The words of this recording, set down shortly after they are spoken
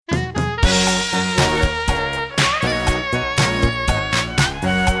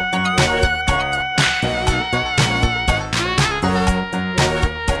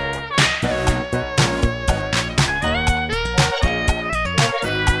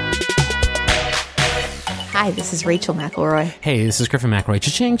Hi, this is Rachel McElroy. Hey, this is Griffin McElroy.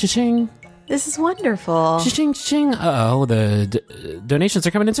 Cha-ching, cha-ching. This is wonderful. Cha-ching, cha-ching. Uh-oh, the donations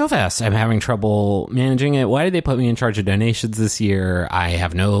are coming in so fast. I'm having trouble managing it. Why did they put me in charge of donations this year? I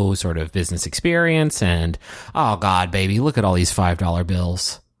have no sort of business experience, and oh, God, baby, look at all these $5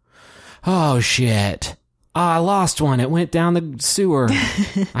 bills. Oh, shit. Oh, I lost one. It went down the sewer.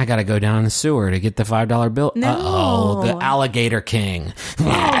 I got to go down the sewer to get the $5 bill. No. Uh-oh, the Alligator King.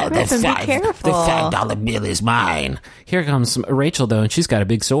 Oh, Griffin, be careful. The $5 bill is mine. Here comes Rachel, though, and she's got a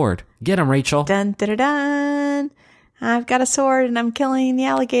big sword. Get him, Rachel. Dun, dun, dun, dun. I've got a sword, and I'm killing the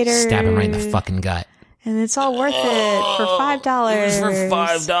alligator. Stab him right in the fucking gut. And it's all worth it for $5. It was for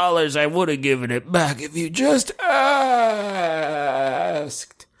 $5. I would have given it back if you just asked.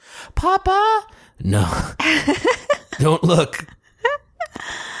 Papa? No. Don't look.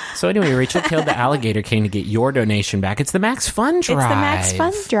 So anyway, Rachel killed the Alligator King to get your donation back. It's the Max Fun Drive. It's the Max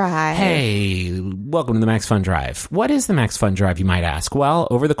Fun Drive. Hey, welcome to the Max Fun Drive. What is the Max Fun Drive, you might ask? Well,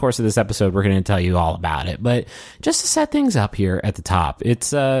 over the course of this episode, we're going to tell you all about it. But just to set things up here at the top,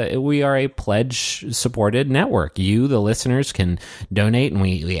 it's we are a pledge-supported network. You, the listeners, can donate, and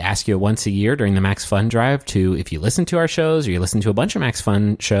we ask you once a year during the Max Fun Drive to, if you listen to our shows or you listen to a bunch of Max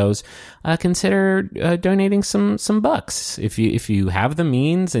Fun shows, consider donating some bucks. If you have the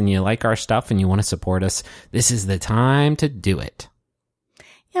means and you like our stuff and you want to support us, this is the time to do it.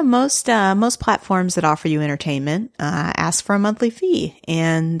 Yeah, most platforms that offer you entertainment ask for a monthly fee,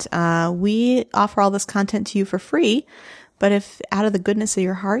 and we offer all this content to you for free. But if out of the goodness of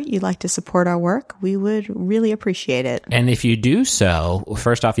your heart you'd like to support our work, we would really appreciate it. And if you do so,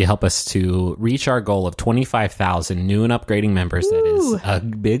 first off, you help us to reach our goal of 25,000 new and upgrading members. That is a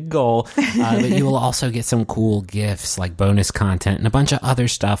big goal. But you will also get some cool gifts like bonus content and a bunch of other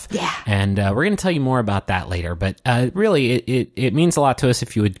stuff. Yeah. And we're going to tell you more about that later. But really, it means a lot to us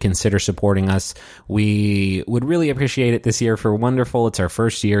if you would consider supporting us. We would really appreciate it this year for Wonderful. It's our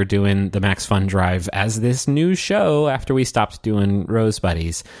first year doing the Max Fun Drive as this new show after we stopped doing Rose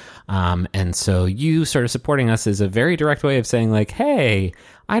Buddies. And so you sort of supporting us is a very direct way of saying like, hey,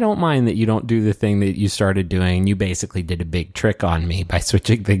 I don't mind that you don't do the thing that you started doing. You basically did a big trick on me by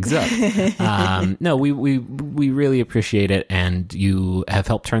switching things up. No, we really appreciate it. And you have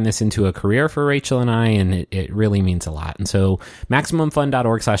helped turn this into a career for Rachel and I, and it really means a lot. And so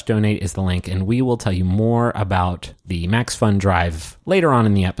MaximumFun.org/donate is the link. And we will tell you more about the Max Fun Drive later on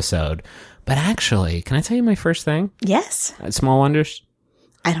in the episode. But actually, can I tell you my first thing? Yes. Small Wonders?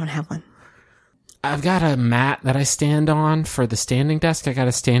 I don't have one. I've got a mat that I stand on for the standing desk. I got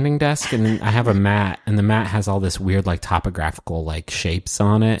a standing desk, and I have a mat, and the mat has all this weird, like, topographical, like, shapes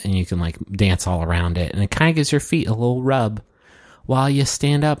on it, and you can, like, dance all around it, and it kind of gives your feet a little rub while you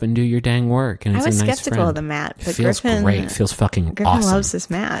stand up and do your dang work. And it's I was a nice skeptical friend. of the mat, but it feels Griffin, great. It feels fucking Griffin awesome. loves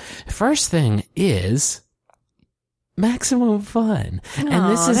this mat. First thing is Maximum Fun. Oh, And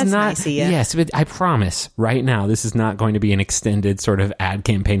this is that's not, nice of you. yes, but I promise right now, this is not going to be an extended sort of ad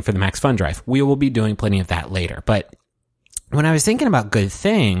campaign for the Max Fun Drive. We will be doing plenty of that later. But when I was thinking about good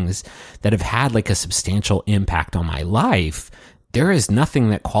things that have had like a substantial impact on my life, there is nothing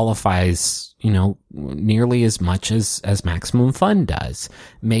that qualifies, you know, nearly as much as Maximum Fun does.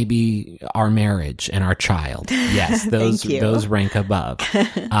 Maybe our marriage and our child. Yes, those rank above.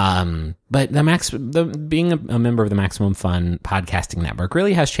 But being a member of the Maximum Fun podcasting network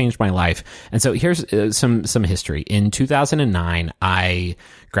really has changed my life. And so here's some history. In 2009, I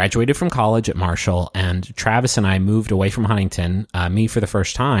graduated from college at Marshall, and Travis and I moved away from Huntington, me for the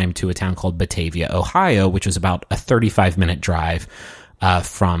first time, to a town called Batavia, Ohio, which was about a 35-minute drive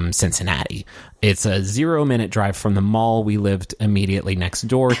from Cincinnati. It's a 0-minute drive from the mall we lived immediately next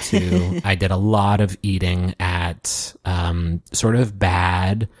door to. I did a lot of eating at sort of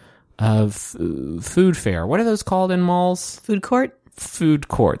bad food fair. What are those called in malls? Food court? Food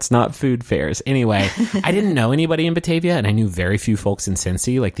courts, not food fairs. Anyway, I didn't know anybody in Batavia, and I knew very few folks in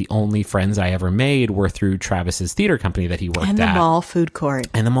Cincy. Like, the only friends I ever made were through Travis's theater company that he worked at. And the mall food court.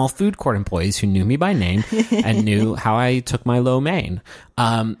 And the mall food court employees who knew me by name and knew how I took my lo mein.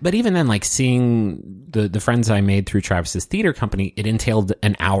 But even then, like, seeing the friends I made through Travis's theater company, it entailed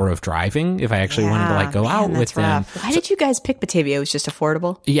an hour of driving if I actually wanted to, like, go out with them. Why did you guys pick Batavia? It was just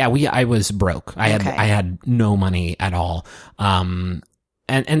affordable? Yeah, I was broke. I had no money at all.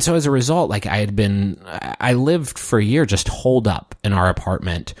 And so as a result, like, I lived for a year just holed up in our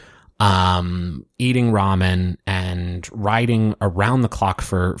apartment, eating ramen and writing around the clock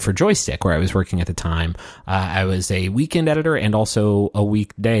for Joystick, where I was working at the time. I was a weekend editor and also a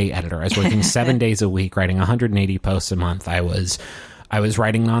weekday editor. I was working 7 days a week, writing 180 posts a month. I was I was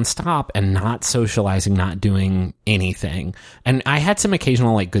writing nonstop and not socializing, not doing anything. And I had some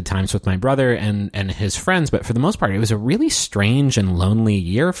occasional like good times with my brother and his friends, but for the most part, it was a really strange and lonely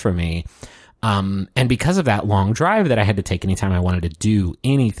year for me. And because of that long drive that I had to take anytime I wanted to do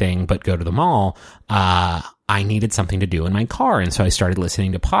anything but go to the mall, I needed something to do in my car. And so I started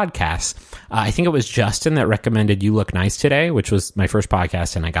listening to podcasts. I think it was Justin that recommended You Look Nice Today, which was my first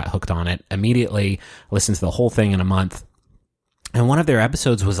podcast, and I got hooked on it immediately, listened to the whole thing in a month. And one of their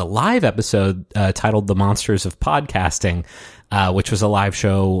episodes was a live episode titled The Monsters of Podcasting, which was a live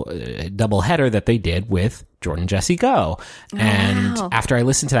show doubleheader that they did with Jordan Jesse Go. And after I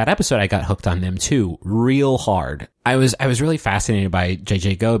listened to that episode, I got hooked on them too, real hard. I was really fascinated by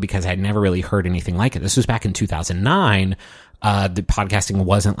JJ Go because I'd never really heard anything like it. This was back in 2009. The podcasting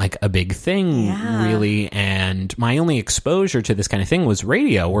wasn't like a big thing really. And my only exposure to this kind of thing was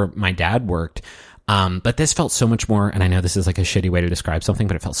radio, where my dad worked. But this felt so much more, and I know this is like a shitty way to describe something,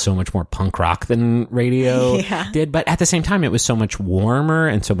 but it felt so much more punk rock than radio did. But at the same time, it was so much warmer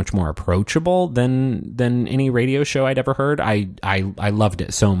and so much more approachable than any radio show I'd ever heard. I loved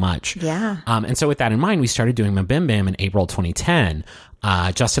it so much. Yeah. And so with that in mind, we started doing Mabim Bam in April 2010.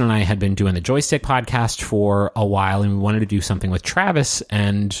 Justin and I had been doing the Joystick podcast for a while, and we wanted to do something with Travis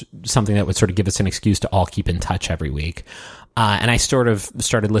and something that would sort of give us an excuse to all keep in touch every week. And I sort of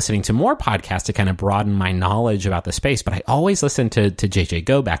started listening to more podcasts to kind of broaden my knowledge about the space, but I always listened to JJ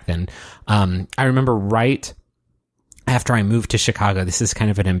Go back then. I remember right after I moved to Chicago, this is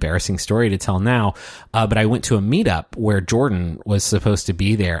kind of an embarrassing story to tell now, but I went to a meetup where Jordan was supposed to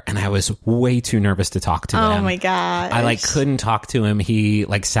be there, and I was way too nervous to talk to him. Oh my gosh. I like couldn't talk to him. He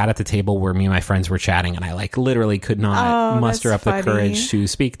like sat at the table where me and my friends were chatting, and I like literally could not muster up the courage to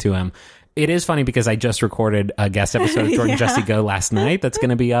speak to him. It is funny because I just recorded a guest episode of Jordan Jesse Go last night. That's going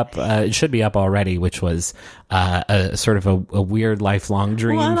to be up. It should be up already, which was a sort of a weird lifelong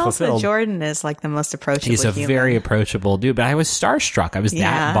dream fulfilled. Also Jordan is like the most approachable He's a human. very approachable dude, but I was starstruck. I was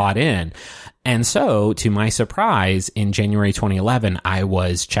that bought in. And so, to my surprise, in January 2011, I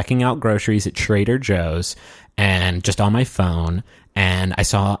was checking out groceries at Trader Joe's and just on my phone, and I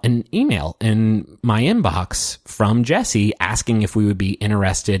saw an email in my inbox from Jesse asking if we would be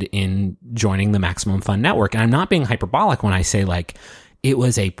interested in joining the Maximum Fun Network. And I'm not being hyperbolic when I say, like, it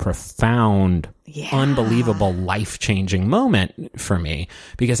was a profound, unbelievable, life-changing moment for me,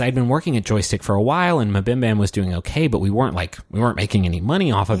 because I'd been working at Joystick for a while, and Mabim Bam was doing okay, but we weren't making any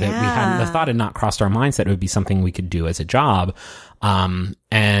money off of it. The thought had not crossed our minds that it would be something we could do as a job.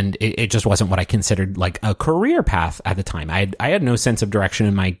 And it just wasn't what I considered like a career path at the time. I had no sense of direction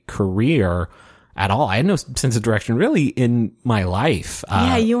in my career at all. I had no sense of direction really in my life.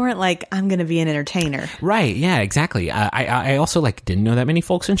 You weren't like, I'm going to be an entertainer. Right. Yeah, exactly. I also like didn't know that many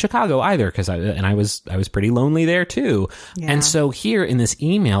folks in Chicago either, because I was pretty lonely there too. Yeah. And so here in this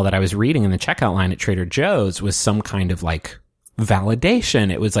email that I was reading in the checkout line at Trader Joe's was some kind of like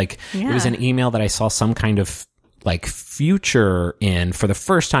validation. It was like, it was an email that I saw some kind of like future in for the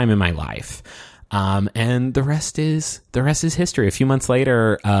first time in my life. And the rest is history. A few months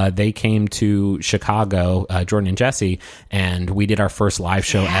later, they came to Chicago, Jordan and Jesse, and we did our first live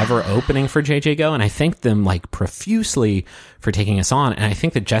show ever opening for JJ Go. And I thanked them like profusely for taking us on. And I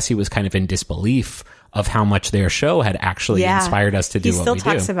think that Jesse was kind of in disbelief of how much their show had actually inspired us to do what we do. He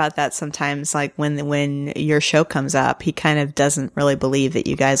still talks about that sometimes, like when your show comes up, he kind of doesn't really believe that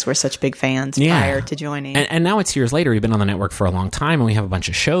you guys were such big fans prior to joining. And now it's years later. We've been on the network for a long time, and we have a bunch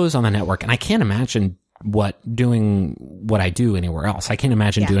of shows on the network, and I can't imagine doing what I do anywhere else. I can't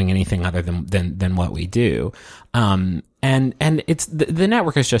imagine doing anything other than what we do. And it's the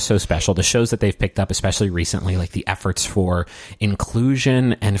network is just so special. The shows that they've picked up, especially recently, like the efforts for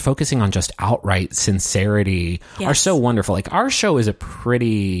inclusion and focusing on just outright sincerity are so wonderful. Like our show is a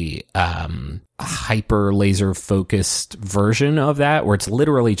pretty hyper laser focused version of that, where it's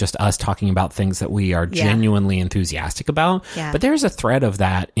literally just us talking about things that we are genuinely enthusiastic about. Yeah. But there's a thread of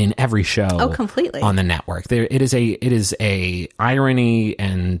that in every show completely on the network. It is a irony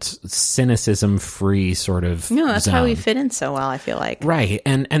and cynicism free sort of that's zone. why we fit in so well, I feel like. Right.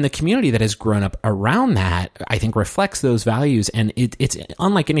 And the community that has grown up around that, I think, reflects those values, and it's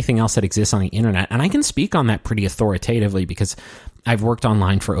unlike anything else that exists on the internet. And I can speak on that pretty authoritatively because I've worked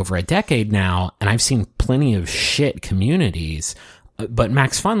online for over a decade now, and I've seen plenty of shit communities. But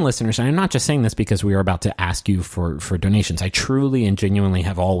Max Fun listeners, and I'm not just saying this because we are about to ask you for donations. I truly and genuinely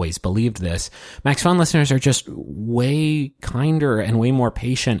have always believed this. Max Fun listeners are just way kinder and way more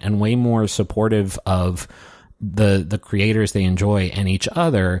patient and way more supportive of the creators they enjoy and each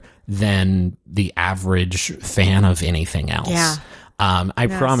other than the average fan of anything else. Yeah. I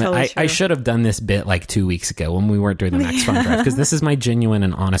promise totally I true. should have done this bit like 2 weeks ago when we weren't doing the Max Fun Drive, because this is my genuine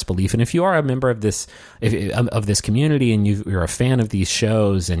and honest belief. And if you are a member of this of this community and you're a fan of these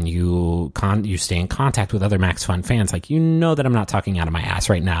shows and you stay in contact with other Max Fun fans, like, you know that I'm not talking out of my ass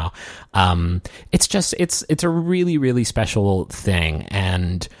right now. It's a really, really special thing,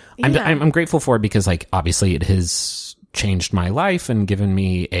 and I'm grateful for it, because like obviously it has changed my life and given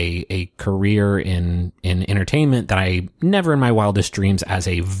me a career in entertainment that I never in my wildest dreams, as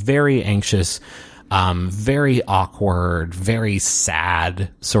a very anxious, very awkward, very sad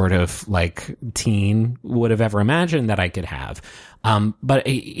sort of like teen, would have ever imagined that I could have. But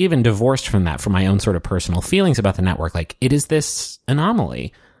even divorced from that, from my own sort of personal feelings about the network, like, it is this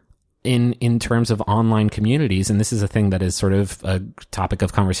anomaly in terms of online communities. And this is a thing that is sort of a topic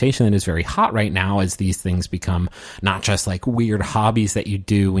of conversation that is very hot right now, as these things become not just like weird hobbies that you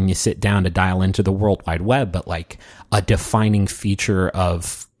do when you sit down to dial into the World Wide Web, but like a defining feature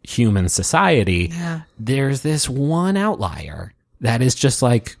of human society. Yeah. There's this one outlier that is just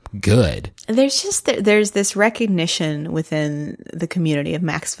like good. There's this recognition within the community of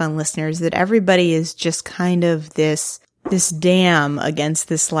Max Fun listeners that everybody is just kind of this dam against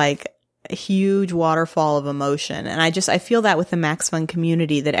this like huge waterfall of emotion. And I feel that with the Max Fun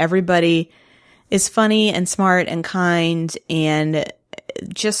community, that everybody is funny and smart and kind and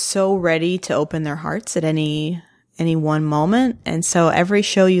just so ready to open their hearts at any one moment. And so every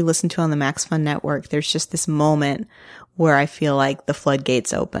show you listen to on the Max Fun network, there's just this moment where I feel like the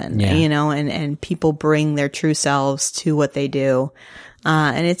floodgates open, you know, and people bring their true selves to what they do.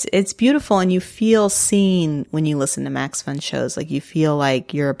 And it's beautiful, and you feel seen when you listen to Max Fun shows. Like, you feel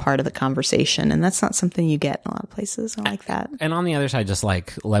like you're a part of the conversation, and that's not something you get in a lot of places. I like that. And on the other side, just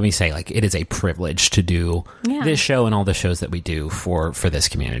like, let me say, like, it is a privilege to do this show and all the shows that we do for this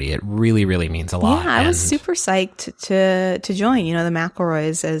community. It really, really means a lot. Yeah, I was super psyched to join. You know, the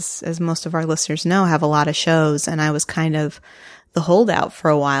McElroys, as most of our listeners know, have a lot of shows, and I was kind of the holdout for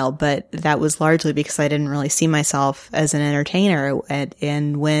a while, but that was largely because I didn't really see myself as an entertainer.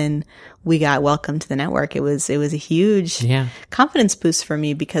 And when we got welcomed to the network, it was a huge confidence boost for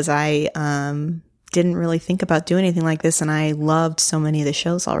me, because I didn't really think about doing anything like this, and I loved so many of the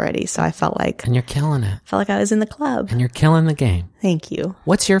shows already. So I felt like, and you're killing it. Felt like I was in the club. And you're killing the game. Thank you.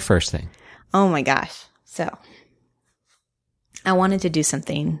 What's your first thing? Oh my gosh. So I wanted to do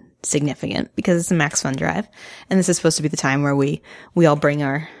something significant because it's a Max Fun Drive, and this is supposed to be the time where we all bring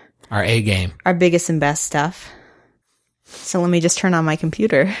our A game, our biggest and best stuff. So let me just turn on my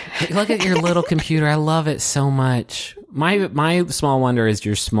computer. Look at your little computer. I love it so much. My small wonder is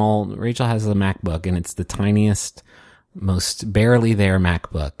your small. Rachel has a MacBook, and it's the tiniest, most barely there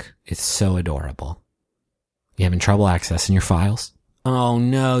MacBook. It's so adorable. You having trouble accessing your files? Oh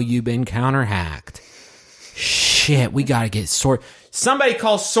no, you've been counter-hacked. Shit, we gotta get Somebody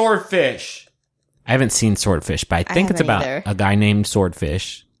call Swordfish. I haven't seen Swordfish, but I think it's about a guy named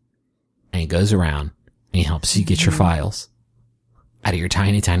Swordfish, and he goes around and he helps you get your files out of your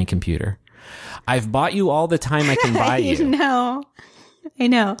tiny, tiny computer. I've bought you all the time I can buy you. I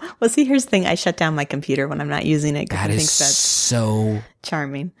know. Well, see, here's the thing. I shut down my computer when I'm not using it. That is so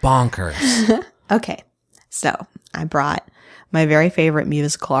charming. Bonkers. Okay. So I brought my very favorite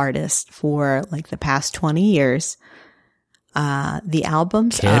musical artist for like the past 20 years. The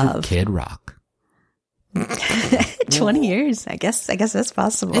albums of Kid Rock. 20 years. I guess that's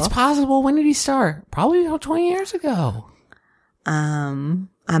possible. It's possible. When did he start? Probably about 20 years ago. I'm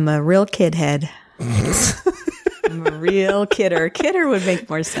a real kid head. I'm a real kidder. Kidder would make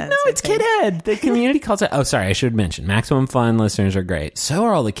more sense. No, it's kid head. The community calls it. Oh, sorry. I should mention Maximum Fun listeners are great. So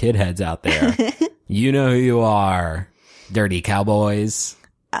are all the kid heads out there. You know who you are. Dirty Cowboys.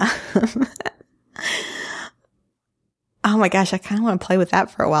 Oh my gosh, I kind of want to play with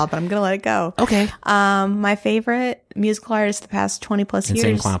that for a while, but I'm going to let it go. Okay. My favorite musical artist the past 20 plus years.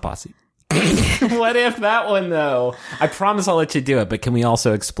 Insane Clown Posse. What if that one, though? I promise I'll let you do it, but can we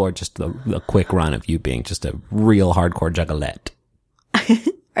also explore just the quick run of you being just a real hardcore juggalette?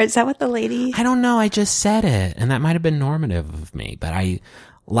 Is that what the lady... I don't know. I just said it, and that might have been normative of me, but I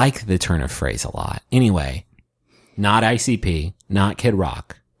like the turn of phrase a lot. Anyway, not ICP, not Kid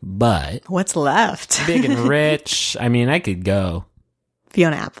Rock. But what's left? Big and Rich. I mean, I could go.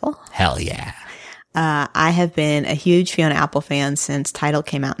 Fiona Apple. Hell yeah. I have been a huge Fiona Apple fan since Tidal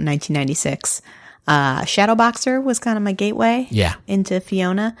came out in 1996. Shadowboxer was kind of my gateway into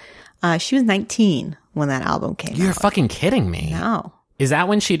Fiona. She was 19 when that album came out. You're fucking kidding me. No. Is that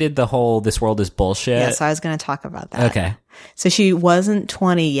when she did the whole This World is Bullshit? Yes, I was going to talk about that. Okay. So she wasn't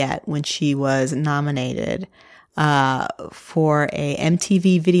 20 yet when she was nominated for a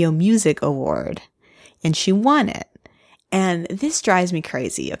MTV Video Music Award, and she won it. And this drives me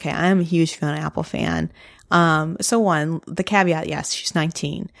crazy. Okay. I'm a huge Fiona Apple fan. So one, the caveat, yes, she's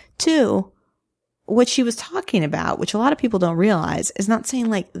 19. Two, what she was talking about, which a lot of people don't realize, is not saying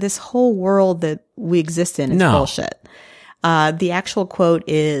like this whole world that we exist in is bullshit. The actual quote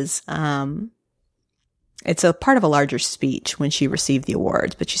is, it's a part of a larger speech when she received the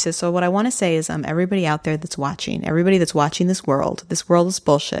awards, but she says, so what I want to say is, everybody out there that's watching, this world is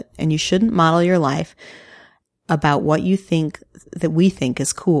bullshit, and you shouldn't model your life about what you think that we think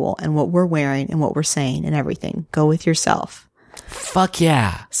is cool and what we're wearing and what we're saying and everything. Go with yourself. Fuck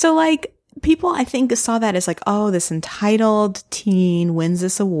yeah. So like, people, I think, saw that as like, oh, this entitled teen wins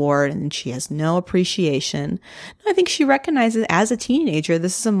this award and she has no appreciation. No, I think she recognizes as a teenager,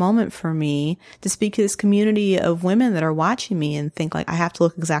 this is a moment for me to speak to this community of women that are watching me and think like, I have to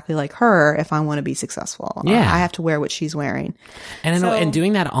look exactly like her if I want to be successful. Yeah. I have to wear what she's wearing. And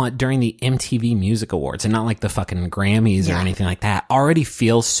doing that during the MTV Music Awards and not like the fucking Grammys or anything like that already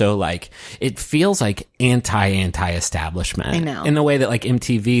feels so like, it feels like anti-establishment. I know. In the way that like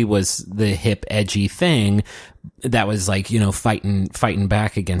MTV was the hip, edgy thing that was like, you know, fighting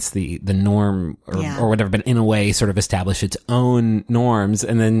back against the norm or whatever, but in a way sort of establish its own norms.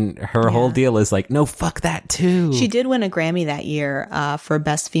 And then her whole deal is like, no, fuck that too. She did win a Grammy that year for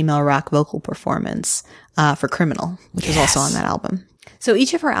Best Female Rock Vocal Performance for Criminal, which is also on that album. So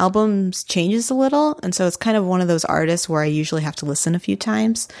each of her albums changes a little. And so it's kind of one of those artists where I usually have to listen a few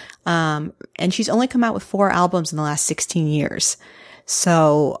times. And she's only come out with 4 albums in the last 16 years.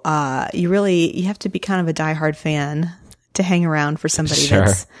 So, you have to be kind of a diehard fan to hang around for somebody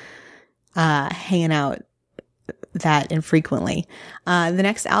that's, hanging out that infrequently. The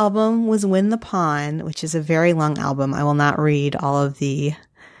next album was Win the Pawn, which is a very long album. I will not read all of the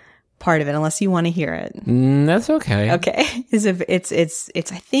part of it unless you want to hear it. That's okay. Okay.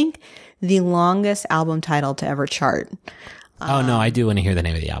 It's, I think the longest album title to ever chart. Oh no, I do want to hear the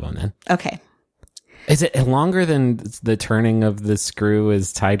name of the album then. Okay. Is it longer than the turning of the screw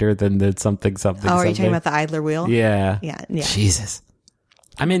is tighter than the something? Oh, are you talking about the Idler Wheel? Yeah. Yeah. Jesus.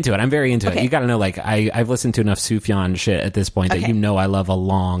 I'm into it. I'm very into it. You got to know, like, I've listened to enough Sufjan shit at this point that you know I love a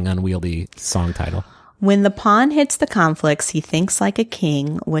long, unwieldy song title. When the pawn hits the conflicts, he thinks like a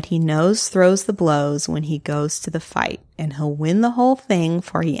king. What he knows throws the blows when he goes to the fight. And he'll win the whole thing,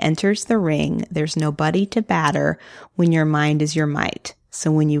 for he enters the ring. There's nobody to batter when your mind is your might. So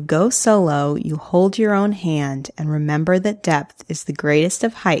when you go solo, you hold your own hand and remember that depth is the greatest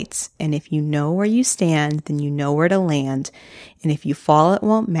of heights. And if you know where you stand, then you know where to land. And if you fall, it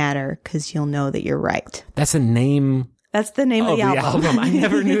won't matter because you'll know that you're right. That's the name of the album. I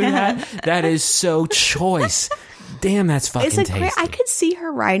never knew that. That is so choice. Damn, that's fucking tasty. I could see her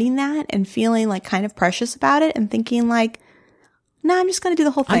writing that and feeling like kind of precious about it and thinking like, no, I'm just going to do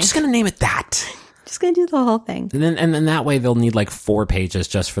the whole thing. I'm just going to name it that. Just gonna do the whole thing. And then that way they'll need like 4 pages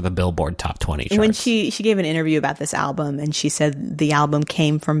just for the Billboard Top 20 charts. When she gave an interview about this album, and she said the album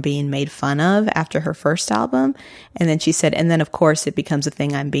came from being made fun of after her first album, and then she said, and then of course it becomes a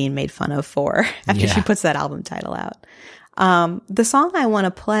thing I'm being made fun of for after she puts that album title out. The song I want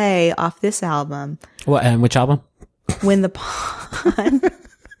to play off this album. What? And which album? Win the Pawn.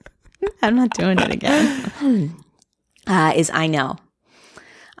 I'm not doing it again. Is I Know.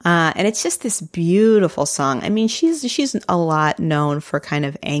 And it's just this beautiful song. I mean, she's a lot known for kind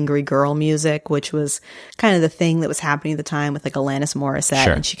of angry girl music, which was kind of the thing that was happening at the time with like Alanis Morissette.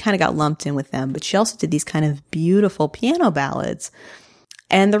 Sure. And she kind of got lumped in with them, but she also did these kind of beautiful piano ballads.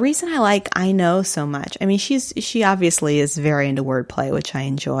 And the reason I like I Know so much, I mean, she obviously is very into wordplay, which I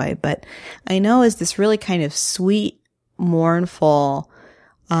enjoy, but I Know is this really kind of sweet, mournful,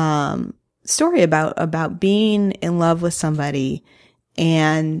 story about being in love with somebody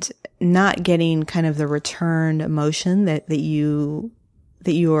and not getting kind of the returned emotion that you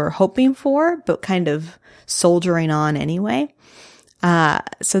are hoping for, but kind of soldiering on anyway.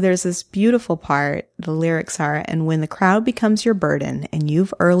 So there's this beautiful part. The lyrics are, and when the crowd becomes your burden and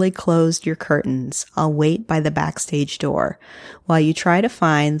you've early closed your curtains, I'll wait by the backstage door while you try to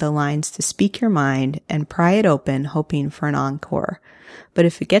find the lines to speak your mind and pry it open, hoping for an encore. But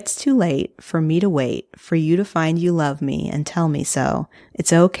if it gets too late for me to wait, for you to find you love me and tell me so,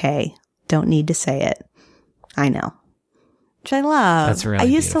 it's okay. Don't need to say it. I know. Which I love. That's really I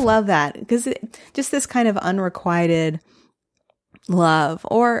used beautiful. to love that because just this kind of unrequited love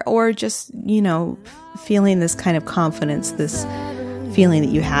or just, you know, feeling this kind of confidence, this feeling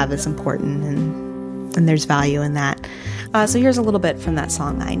that you have is important and there's value in that. So here's a little bit from that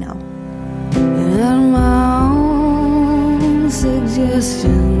song, I Know. And my own suggestion,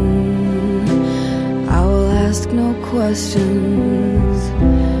 I will ask no questions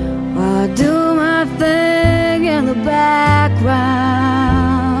while I do my thing in the back.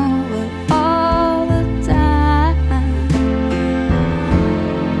 ground, but all the time,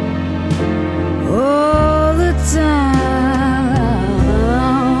 all the time,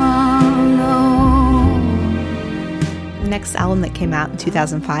 no. The next album that came out in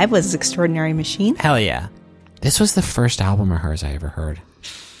 2005 was Extraordinary Machine. Hell yeah. This was the first album of hers I ever heard.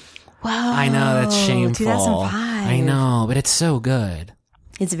 Wow. I know, that's shameful. 2005. I know, but it's so good.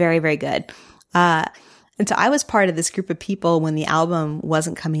 It's very, very good. And so I was part of this group of people when the album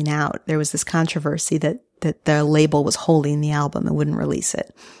wasn't coming out. There was this controversy that the label was holding the album and wouldn't release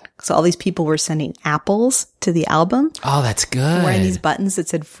it. So all these people were sending apples to the album. Oh, that's good. Wearing these buttons that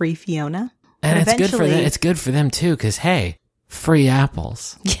said Free Fiona. And it's good for them. It's good for them too, because hey, free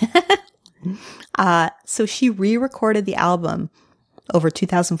apples. So she re-recorded the album over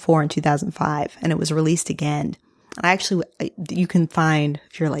 2004 and 2005, and it was released again. You can find,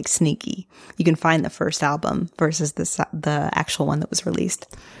 if you're like sneaky, you can find the first album versus the actual one that was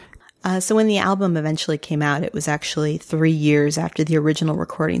released. So when the album eventually came out, it was actually 3 years after the original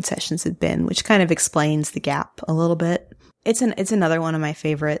recording sessions had been, which kind of explains the gap a little bit. It's another one of my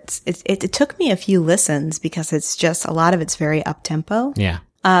favorites. It took me a few listens because it's just, a lot of it's very up-tempo. Yeah.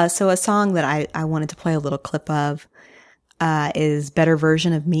 So a song that I wanted to play a little clip of is Better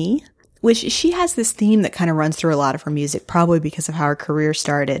Version of Me, which she has this theme that kind of runs through a lot of her music, probably because of how her career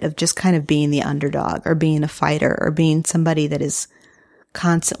started, of just kind of being the underdog or being a fighter or being somebody that is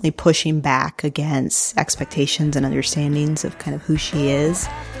constantly pushing back against expectations and understandings of kind of who she is.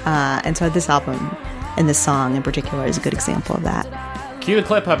 And so this album and this song in particular is a good example of that. Cue the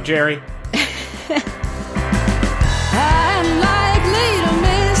clip up, Jerry. I'm likely to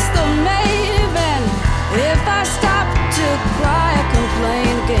miss the maven if I stop to cry or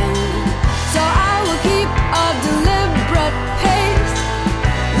complain again. So I will keep a deliberate pace.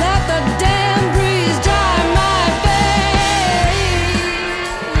 Let the damn breeze dry my face.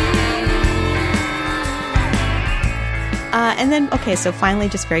 And then, okay, so finally,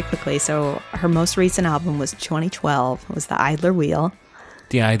 just very quickly, so her most recent album was 2012. It was The Idler Wheel.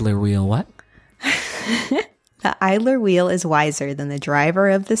 The Idler Wheel, what? The idler wheel is wiser than the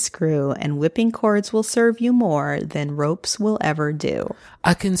driver of the screw, and whipping cords will serve you more than ropes will ever do.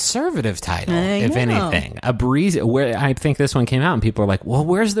 A conservative title, if know. anything. A breeze. Where I think this one came out, and people are like, "Well,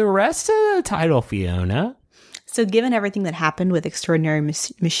 where's the rest of the title, Fiona?" So, given everything that happened with Extraordinary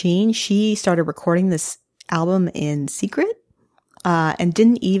Machine, she started recording this album in secret, and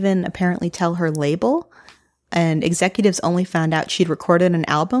didn't even apparently tell her label. And executives only found out she'd recorded an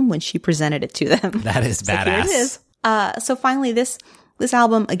album when she presented it to them. That is badass. Here it is. So finally, this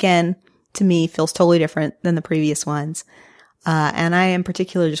album, again, to me, feels totally different than the previous ones. And I in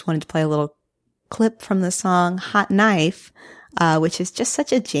particular just wanted to play a little clip from the song Hot Knife, which is just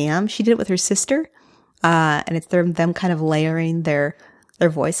such a jam. She did it with her sister. And it's them kind of layering their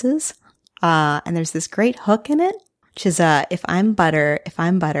voices. And there's this great hook in it. Which is, if I'm butter,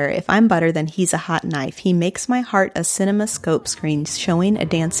 then he's a hot knife. He makes my heart a cinema scope screen showing a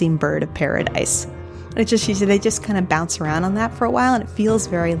dancing bird of paradise. And it's just, they just kind of bounce around on that for a while, and it feels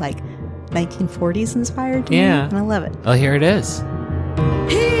very like 1940s inspired to me. And I love it. Oh, here it is.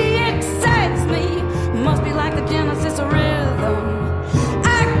 He excites me, must be like the genesis of rhythm.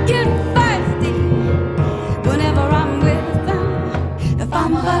 I get feisty whenever I'm with them. If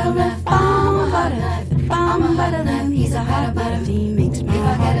I'm a butter, I'm a butter, then he's a hot butter. He makes me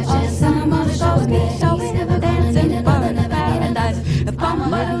a get a chance, and I'm gonna show me never dancing bird of paradise. If I'm a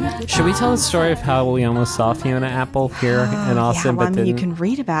butter, Should we tell the story of how we almost saw Fiona Apple here in Austin? Yeah, well, but you didn't? can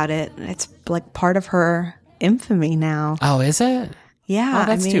read about it. It's like part of her infamy now. Oh, is it? Yeah. Oh,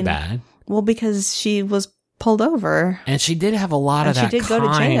 that's too bad. Well, because she was pulled over. And she did have a lot of And that she did go to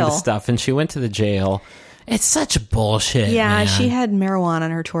kind jail. stuff, and she went to the jail. It's such bullshit. Yeah, man. she had marijuana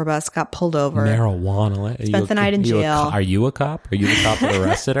on her tour bus, got pulled over. Marijuana. Spent the night in jail. Are you a cop? Are you the cop that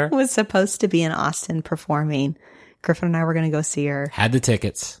arrested her? Was supposed to be in Austin performing. Griffin and I were going to go see her. Had the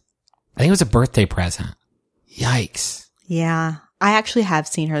tickets. I think it was a birthday present. Yikes. Yeah. I actually have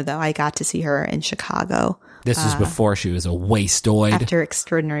seen her, though. I got to see her in Chicago. This was before she was a wastoid. After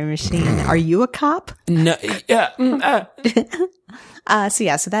Extraordinary Machine. Are you a cop? No, yeah.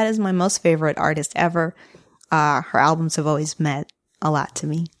 So that is my most favorite artist ever. Her albums have always meant a lot to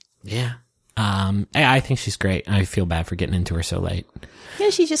me. Yeah. I think she's great. I feel bad for getting into her so late. Yeah,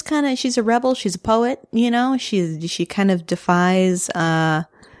 she's just she's a rebel. She's a poet, you know. She kind of defies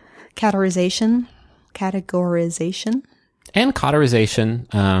categorization. And cauterization.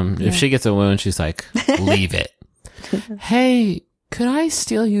 If she gets a wound, she's like, leave it. Hey, could I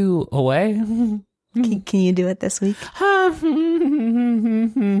steal you away? Can you do it this week?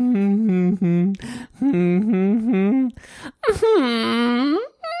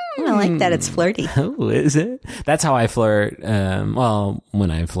 like that. It's flirty. Oh, is it? That's how I flirt. Well,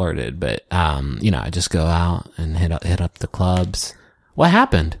 when I flirted, but, I just go out and hit up the clubs. What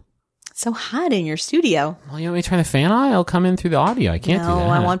happened? So hot in your studio. Well, you want me to turn the fan on? I'll come in through the audio. I can't do that. No,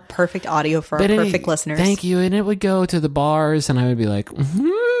 I want perfect audio for our perfect listeners. Thank you. And it would go to the bars and I would be like, and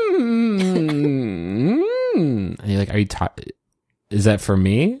you're like, are you is that for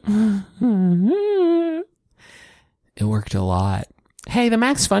me? It worked a lot. Hey, the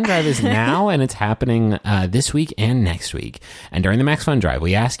Max Fun Drive is now, and it's happening this week and next week. And during the Max Fun Drive,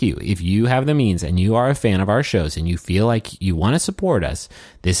 we ask you, if you have the means and you are a fan of our shows and you feel like you want to support us,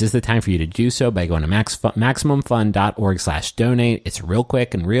 this is the time for you to do so by going to MaximumFun.org/donate. It's real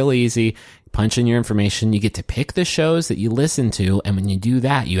quick and real easy. Punch in your information. You get to pick the shows that you listen to. And when you do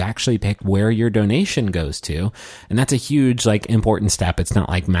that, you actually pick where your donation goes to. And that's a huge, important step. It's not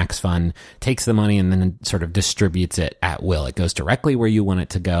like Max Fun takes the money and then sort of distributes it at will. It goes directly where you want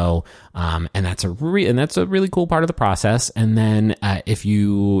it to go. And that's a really cool part of the process. And then, if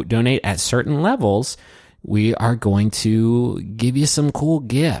you donate at certain levels, we are going to give you some cool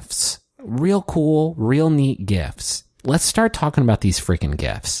gifts. Real cool, real neat gifts. Let's start talking about these freaking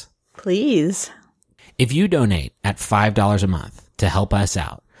gifts. Please. If you donate at $5 a month to help us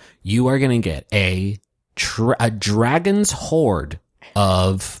out, you are going to get a dragon's hoard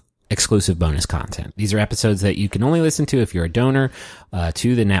of exclusive bonus content. These are episodes that you can only listen to if you're a donor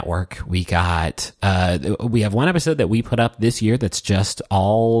to the network. We have one episode that we put up this year that's just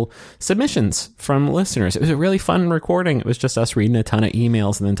all submissions from listeners. It was a really fun recording. It was just us reading a ton of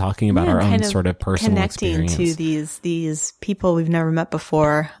emails and then talking about our own sort of personal experience. Connecting to these people we've never met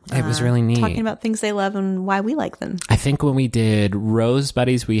before. It was really neat. Talking about things they love and why we like them. I think when we did Rose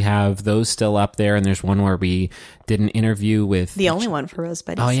Buddies, we have those still up there, and there's one where we did an interview with... The only one for Rose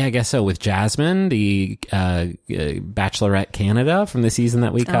Buddies. Oh, yeah, I guess so. With Jasmine, the Bachelorette Canada from the season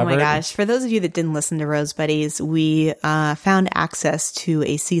that we covered. Oh my gosh. For those of you that didn't listen to Rose Buddies, we found access to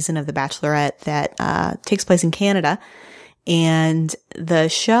a season of The Bachelorette that takes place in Canada. And the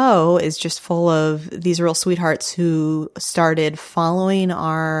show is just full of these real sweethearts who started following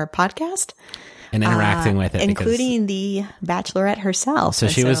our podcast. And interacting with it. Including the Bachelorette herself. So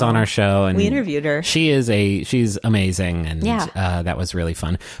she was on our show and we interviewed her. She's amazing. And that was really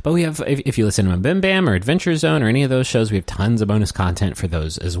fun. But we have, if you listen to Bim Bam or Adventure Zone or any of those shows, we have tons of bonus content for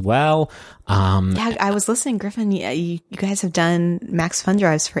those as well. I was listening, Griffin. You guys have done Max Fun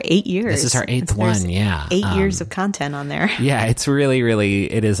Drives for 8 years. This is our 8th one. Yeah. 8 years of content on there. Yeah. It's really, really,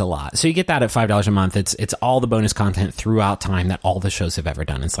 it is a lot. So you get that at $5 a month. It's all the bonus content throughout time that all the shows have ever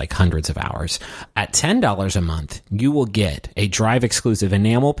done. It's like hundreds of hours. At $10 a month, you will get a Drive exclusive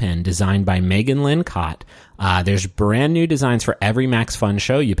enamel pin designed by Megan Lynn Cott. There's brand new designs for every Max Fun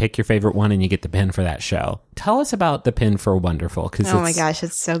show. You pick your favorite one and you get the pin for that show. Tell us about the pin for Wonderful. Oh my gosh,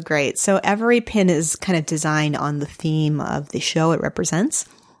 it's so great. So every pin is kind of designed on the theme of the show it represents.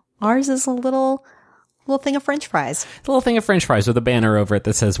 Ours is a little thing of French fries. It's a little thing of French fries with a banner over it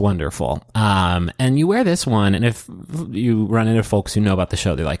that says Wonderful. And you wear this one, and if you run into folks who know about the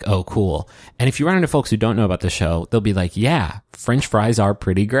show, they're like, oh, cool. And if you run into folks who don't know about the show, they'll be like, yeah, French fries are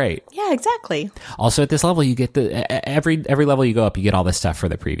pretty great. Yeah, exactly. Also, at this level, you get every level you go up, you get all this stuff for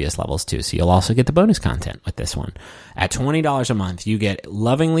the previous levels too. So you'll also get the bonus content with this one. At $20 a month, you get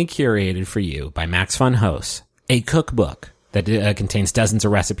lovingly curated for you by Max Fun hosts a cookbook that contains dozens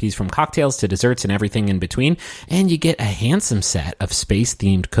of recipes from cocktails to desserts and everything in between. And you get a handsome set of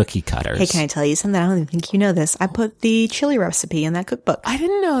space-themed cookie cutters. Hey, can I tell you something? I don't even think you know this. I put the chili recipe in that cookbook. I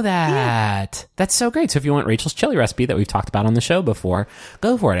didn't know that. Yeah. That's so great. So if you want Rachel's chili recipe that we've talked about on the show before,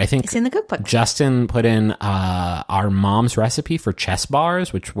 go for it. I think it's in the cookbook. Justin put in our mom's recipe for chess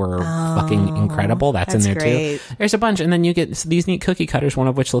bars, which were fucking incredible. That's in there great. Too. There's a bunch. And then you get these neat cookie cutters, one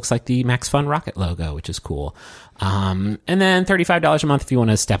of which looks like the Max Fun rocket logo, which is cool. And then $35 a month if you want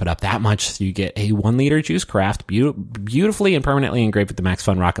to step it up that much. So you get a 1-liter juice craft, beautifully and permanently engraved with the Max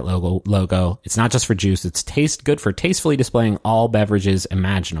Fun Rocket logo. It's not just for juice. It's good for tastefully displaying all beverages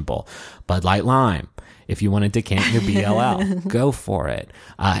imaginable. Bud Light Lime. If you want to decant your BLL, go for it.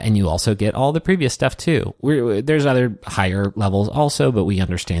 And you also get all the previous stuff too. There's other higher levels also, but we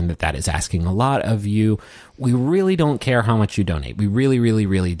understand that is asking a lot of you. We really don't care how much you donate. We really, really,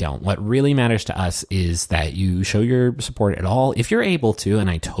 really don't. What really matters to us is that you show your support at all. If you're able to, and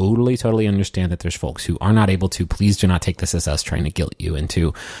I totally, totally understand that there's folks who are not able to, please do not take this as us trying to guilt you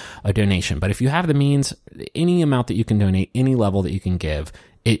into a donation. But if you have the means, any amount that you can donate, any level that you can give,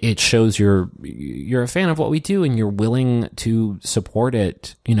 it shows you're a fan of what we do and you're willing to support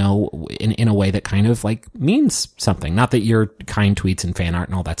it, in a way that kind of like means something. Not that your kind tweets and fan art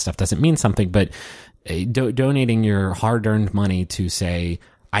and all that stuff doesn't mean something, but donating your hard-earned money to say,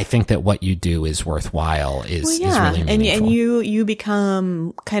 I think that what you do is worthwhile, is really meaningful. And you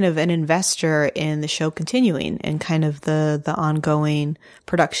become kind of an investor in the show continuing and kind of the ongoing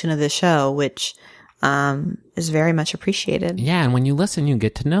production of the show, which is very much appreciated. Yeah, and when you listen, you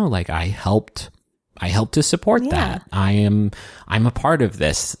get to know, like, I helped to support that. I'm a part of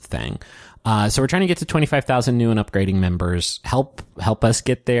this thing. So we're trying to get to 25,000 new and upgrading members. Help us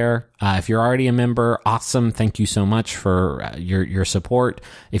get there. If you're already a member, awesome. Thank you so much for your support.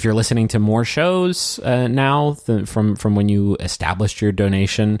 If you're listening to more shows now from when you established your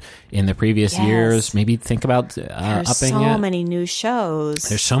donation in the previous years, maybe think about upping it. There's so many new shows.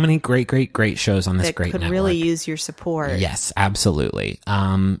 There's so many great shows on this that great could network. really use your support. Yes, absolutely.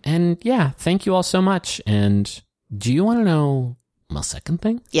 And yeah, thank you all so much. And do you want to know my second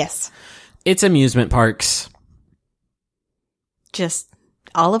thing? Yes. It's amusement parks. Just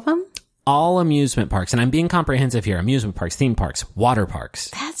all of them? All amusement parks. And I'm being comprehensive here. Amusement parks, theme parks, water parks.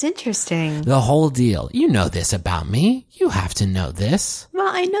 That's interesting. The whole deal. You know this about me. You have to know this.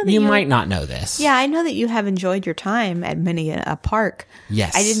 Well, I know that you might not know this. Yeah, I know that you have enjoyed your time at many a park.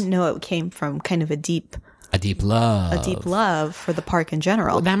 Yes. I didn't know it came from kind of a deep love for the park in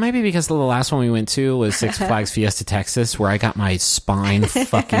general. Well, that might be because the last one we went to was Six Flags Fiesta Texas, where I got my spine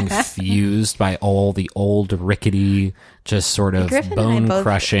fucking fused by all the old rickety, just sort of bone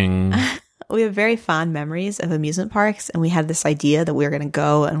crushing. We have very fond memories of amusement parks, and we had this idea that we were going to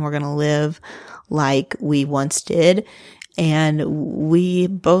go and we're going to live like we once did. And we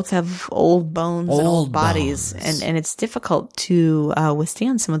both have old bones and old bodies, and it's difficult to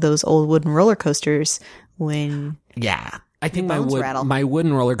withstand some of those old wooden roller coasters when I think rattle. my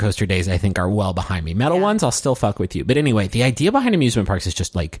wooden roller coaster days, I think, are well behind me. Metal ones, I'll still fuck with you. But anyway, the idea behind amusement parks is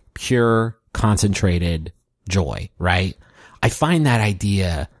just like pure concentrated joy, right? I find that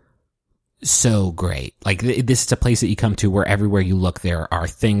idea so great. Like, this is a place that you come to where everywhere you look, there are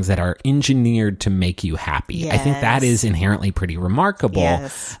things that are engineered to make you happy. Yes. I think that is inherently pretty remarkable.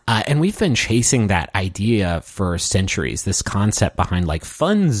 Yes. And we've been chasing that idea for centuries. This concept behind like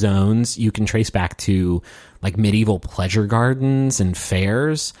fun zones, you can trace back to like medieval pleasure gardens and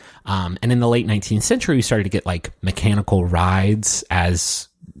fairs. And in the late 19th century, we started to get like mechanical rides as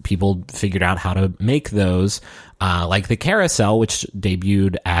people figured out how to make those. Like the carousel, which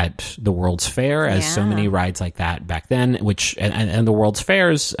debuted at the World's Fair, as so many rides like that back then, which, and the World's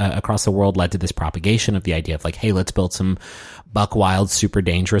Fairs across the world led to this propagation of the idea of like, hey, let's build some buck wild, super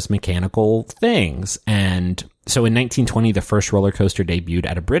dangerous mechanical things. And so in 1920, the first roller coaster debuted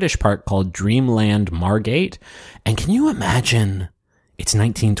at a British park called Dreamland Margate. And can you imagine? It's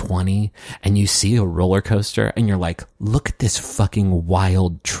 1920 and you see a roller coaster and you're like, look at this fucking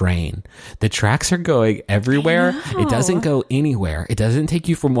wild train. The tracks are going everywhere. It doesn't go anywhere. It doesn't take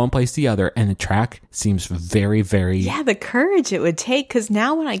you from one place to the other. And the track seems very, very... Yeah, the courage it would take. Because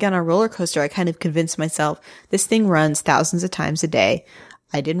now when I get on a roller coaster, I kind of convince myself this thing runs thousands of times a day.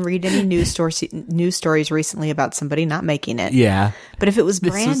 I didn't read any news stories recently about somebody not making it. Yeah. But if it was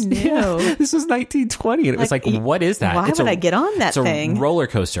brand new. Yeah, this was 1920. And it was like, what is that? Why would I get on that thing? It's a roller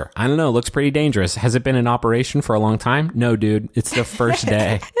coaster. I don't know. It looks pretty dangerous. Has it been in operation for a long time? No, dude. It's the first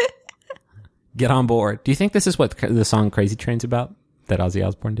day. Get on board. Do you think this is what the song Crazy Train's about that Ozzy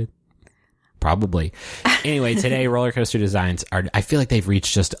Osbourne did? Probably. Anyway, today roller coaster designs I feel like they've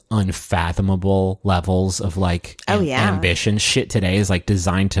reached just unfathomable levels of like ambition. Shit today is like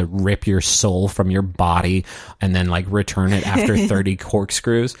designed to rip your soul from your body and then like return it after 30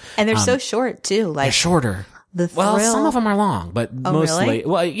 corkscrews. And they're so short too. Like they're shorter. Well, some of them are long, but mostly, really?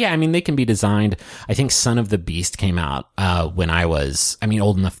 well, yeah, I mean, they can be designed. I think Son of the Beast came out, when I was,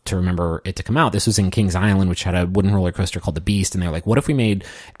 old enough to remember it to come out. This was in Kings Island, which had a wooden roller coaster called the Beast. And they're like, what if we made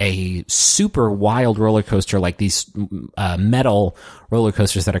a super wild roller coaster like these, metal roller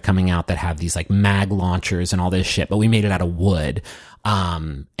coasters that are coming out that have these like mag launchers and all this shit, but we made it out of wood.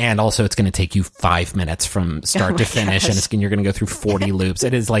 And also it's going to take you 5 minutes from start to finish and you're going to go through 40 loops.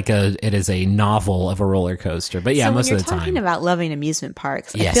 It is a novel of a roller coaster, but yeah, so most of the when you're talking about loving amusement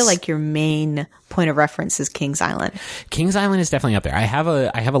parks, yes. I feel like your main point of reference is Kings Island. Kings Island is definitely up there. I have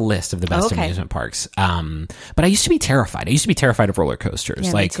a list of the best amusement parks. But I used to be terrified. I used to be terrified of roller coasters.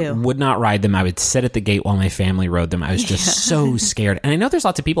 Yeah, like, me too. would not ride them. I would sit at the gate while my family rode them. I was just so scared. And I know there's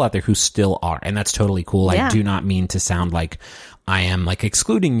lots of people out there who still are, and that's totally cool. Yeah. I do not mean to sound like I am like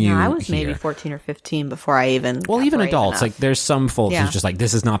excluding you. No, I was here. maybe 14 or 15 before I even. Well, got even brave adults, enough. like there's some folks Yeah. who's just like,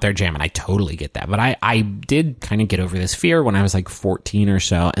 this is not their jam. And I totally get that. But I did kind of get over this fear when I was like 14 or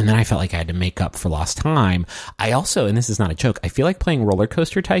so. And then I felt like I had to make up for lost time. I also, and this is not a joke, I feel like playing Roller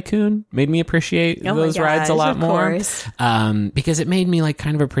Coaster Tycoon made me appreciate Oh my those rides a gosh, lot of more. course. Because it made me like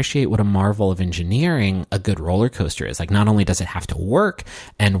kind of appreciate what a marvel of engineering a good roller coaster is. Like, not only does it have to work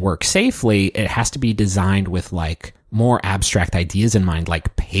and work safely, it has to be designed with like more abstract ideas in mind,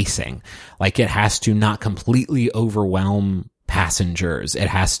 like pacing. Like, it has to not completely overwhelm passengers. It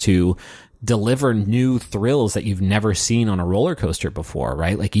has to deliver new thrills that you've never seen on a roller coaster before,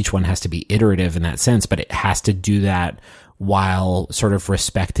 right? Like, each one has to be iterative in that sense, but it has to do that while sort of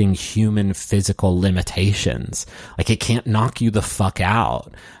respecting human physical limitations. Like, it can't knock you the fuck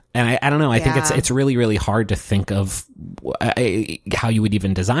out. And I don't know. I think Yeah. it's really, really hard to think of how you would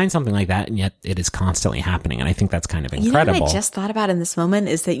even design something like that. And yet it is constantly happening. And I think that's kind of incredible. You know what I just thought about in this moment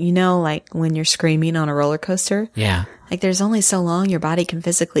is that, like when you're screaming on a roller coaster, Yeah. like there's only so long your body can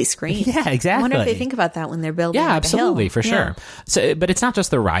physically scream. Yeah, exactly. I wonder if they think about that when they're building. Yeah, like, a absolutely, hill. for sure. Yeah. So, but it's not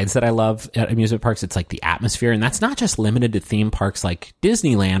just the rides that I love at amusement parks. It's like the atmosphere. And that's not just limited to theme parks like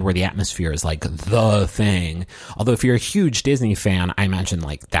Disneyland, where the atmosphere is like the thing. Although if you're a huge Disney fan, I imagine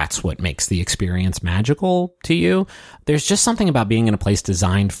like that's what makes the experience magical to you. There's just something about being in a place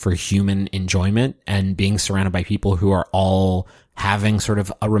designed for human enjoyment and being surrounded by people who are all having sort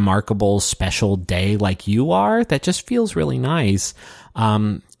of a remarkable special day like you are that just feels really nice.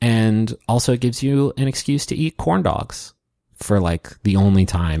 And also it gives you an excuse to eat corn dogs for like the only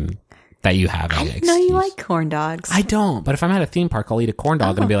time that you have I an didn't excuse. know you like corn dogs. I don't, but if I'm at a theme park, I'll eat a corn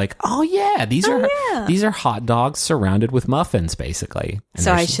dog and be like, "Oh yeah, these are hot dogs surrounded with muffins, basically." And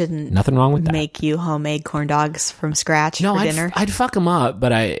So I there's shouldn't nothing wrong with that. make you homemade corn dogs from scratch No, for I'd, dinner. I'd fuck them up,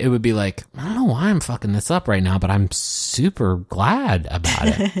 but it would be like, I don't know why I'm fucking this up right now, but I'm super glad about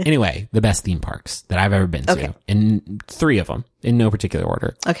it. Anyway, the best theme parks that I've ever been to, Okay. and 3 of them in no particular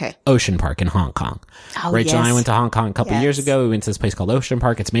order. Okay. Ocean Park in Hong Kong. Oh, Rachel and I yes. went to Hong Kong a couple Yes. years ago. We went to this place called Ocean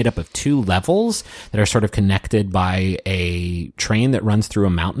Park. It's made up of 2 levels that are sort of connected by a train that runs through a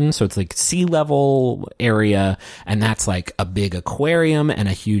mountain. So it's like sea level area, and that's like a big aquarium and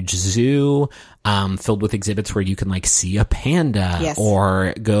a huge zoo filled with exhibits where you can like see a panda Yes.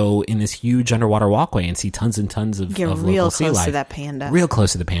 or go in this huge underwater walkway and see tons and tons of Get of real local sea close life. to that panda. Real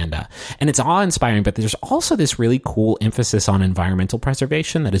close to the panda. And it's awe-inspiring, but there's also this really cool emphasis on environmental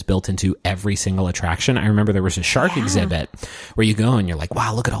preservation that is built into every single attraction. I remember there was a shark exhibit where you go and you're like,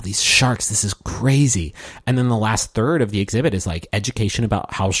 wow, look at all these sharks. This is crazy. And then the last third of the exhibit is like education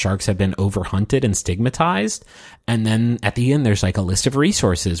about how sharks have been overhunted and stigmatized. And then at the end, there's like a list of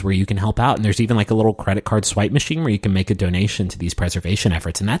resources where you can help out. And there's even like a little credit card swipe machine where you can make a donation to these preservation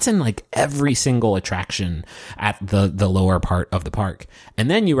efforts. And that's in like every single attraction at the lower part of the park. And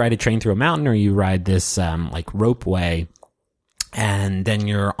then you ride a train through a mountain, or you ride this like ropeway, and then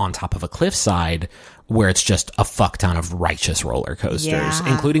you're on top of a cliffside where it's just a fuck ton of righteous roller coasters, Yeah.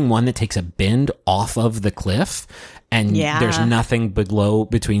 including one that takes a bend off of the cliff. And Yeah. there's nothing below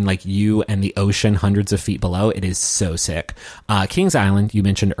between like you and the ocean, hundreds of feet below. It is so sick. Kings Island, you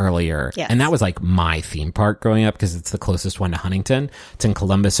mentioned earlier. Yes. And that was like my theme park growing up because it's the closest one to Huntington. It's in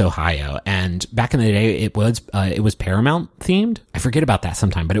Columbus, Ohio. And back in the day, it was Paramount themed. I forget about that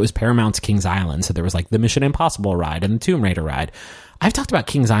sometime, but it was Paramount's Kings Island. So there was like the Mission Impossible ride and the Tomb Raider ride. I've talked about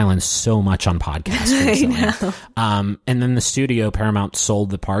Kings Island so much on podcasts recently. And then the studio, Paramount,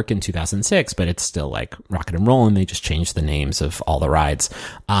 sold the park in 2006, but it's still like rocking and rolling. They just changed the names of all the rides.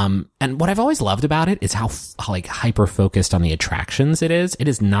 And what I've always loved about it is how like hyper focused on the attractions it is. It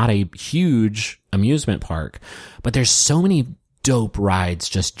is not a huge amusement park, but there's so many dope rides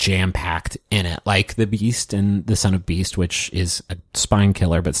just jam-packed in it, like the Beast and the Son of Beast, which is a spine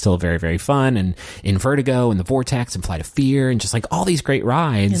killer but still very, very fun, and in Vertigo and the Vortex and Flight of Fear, and just like all these great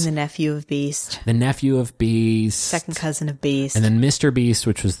rides. And the nephew of Beast. The Nephew of Beast, Second cousin of Beast. and then Mr. Beast,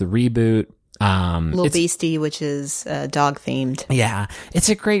 which was the reboot. Little It's- Beastie, which is dog themed. Yeah, it's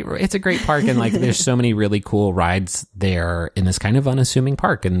a great park, and like there's so many really cool rides there in this kind of unassuming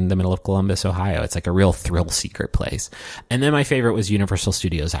park in the middle of Columbus, Ohio. It's like a real thrill seeker place. And then my favorite was Universal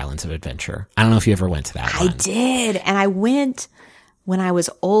Studios Islands of Adventure. I don't know if you ever went to that I one. did. And I went when I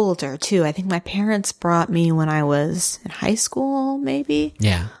was older too. I think my parents brought me when I was in high school, maybe.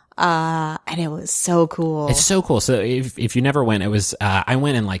 Yeah. And it was so cool. It's so cool. So if you never went, it was, I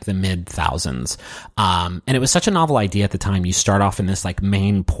went in like the mid thousands. And it was such a novel idea at the time. You start off in this like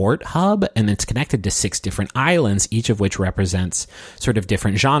main port hub, and it's connected to 6 different islands, each of which represents sort of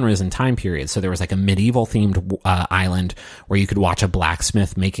different genres and time periods. So there was like a medieval themed island where you could watch a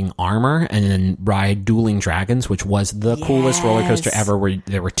blacksmith making armor and then ride dueling dragons, which was the coolest roller coaster ever, where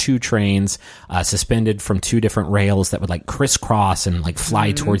there were 2 trains suspended from 2 different rails that would like crisscross and like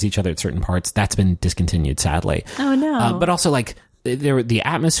fly towards each other at certain parts. That's been discontinued, sadly. Oh no. But also like the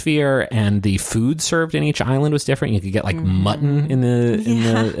atmosphere and the food served in each island was different. You could get like mutton in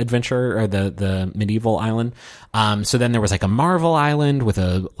the adventure or the medieval island. So then there was like a Marvel island with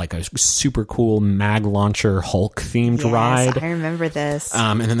a super cool mag launcher Hulk themed ride. I remember this.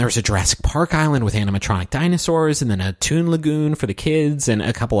 And then there was a Jurassic Park island with animatronic dinosaurs, and then a Toon Lagoon for the kids, and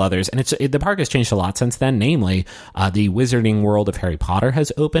a couple others. And the park has changed a lot since then. Namely, the Wizarding World of Harry Potter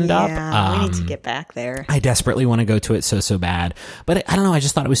has opened up. We need to get back there. I desperately want to go to it so bad. But I don't know, I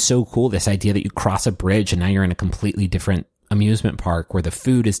just thought it was so cool, this idea that you cross a bridge and now you're in a completely different amusement park where the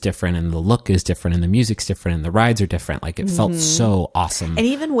food is different and the look is different and the music's different and the rides are different. Like, it felt so awesome. And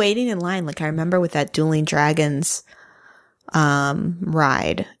even waiting in line, like I remember with that Dueling Dragons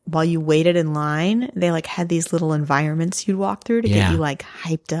ride, while you waited in line, they like had these little environments you'd walk through to get you like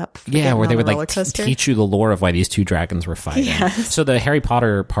hyped up. Where they would like teach you the lore of why these 2 dragons were fighting. Yes. So the Harry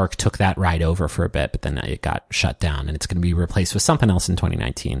Potter park took that ride over for a bit, but then it got shut down, and it's going to be replaced with something else in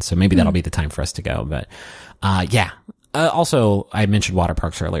 2019. So maybe that'll be the time for us to go. But also, I mentioned water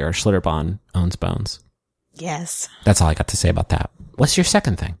parks earlier. Schlitterbahn owns Bones. Yes. That's all I got to say about that. What's your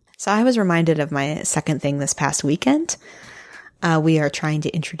second thing? So I was reminded of my second thing this past weekend. We are trying to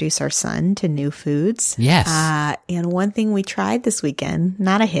introduce our son to new foods. Yes. And one thing we tried this weekend,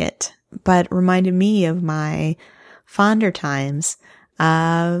 not a hit, but reminded me of my fonder times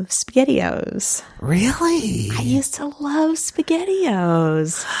of SpaghettiOs. Really? I used to love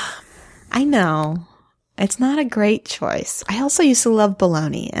SpaghettiOs. I know. It's not a great choice. I also used to love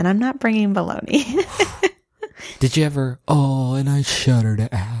bologna, and I'm not bringing bologna. Did you ever, and I shudder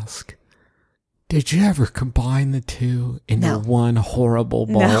to ask, did you ever combine the 2 into one horrible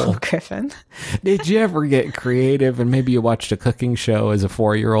bowl? No, Griffin. Did you ever get creative and maybe you watched a cooking show as a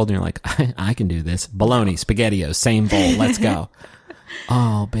 4-year-old and you're like, I can do this. Bologna, SpaghettiOs, same bowl. Let's go.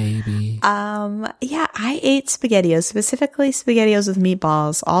 Oh, baby. Yeah, I ate SpaghettiOs, specifically SpaghettiOs with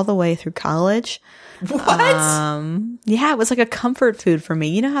meatballs, all the way through college. What? Yeah, it was like a comfort food for me.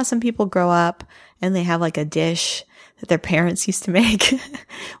 You know how some people grow up and they have like a dish that their parents used to make?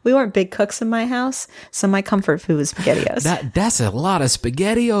 We weren't big cooks in my house, so my comfort food was SpaghettiOs. That's a lot of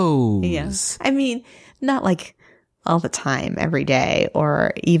SpaghettiOs. Yes. I mean, not like all the time, every day,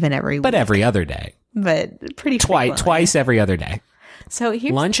 or even every week. But every other day. But pretty Twice every other day. So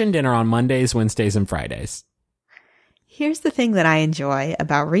here's lunch and dinner on Mondays, Wednesdays, and Fridays. Here's the thing that I enjoy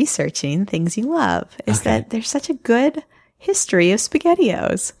about researching things you love is that there's such a good history of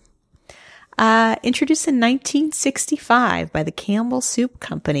SpaghettiOs. Introduced in 1965 by the Campbell Soup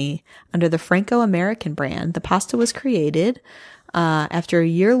Company under the Franco-American brand, the pasta was created after a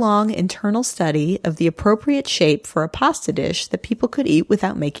year-long internal study of the appropriate shape for a pasta dish that people could eat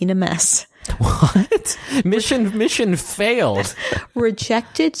without making a mess. What? Mission failed.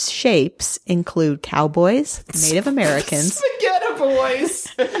 Rejected shapes include cowboys, Native Americans. Spaghetti boys.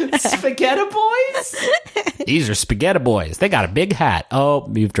 Spaghetti boys? These are spaghetti boys. They got a big hat.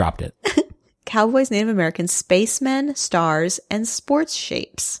 Oh, you've dropped it. Cowboys, Native Americans, spacemen, stars, and sports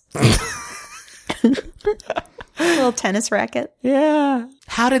shapes. A little tennis racket. Yeah.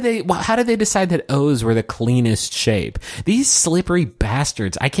 How did they decide that O's were the cleanest shape? These slippery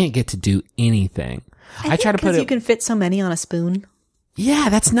bastards. I can't get to do anything. I try to put it. You can fit so many on a spoon. Yeah,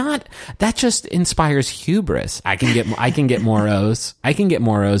 that just inspires hubris. I can get more O's. I can get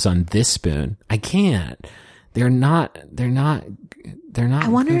more O's on this spoon. I can't. They're not. I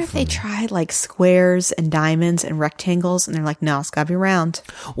wonder if they tried like squares and diamonds and rectangles and they're like, no, it's gotta be round.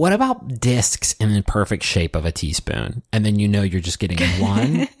 What about discs in the perfect shape of a teaspoon? And then you're just getting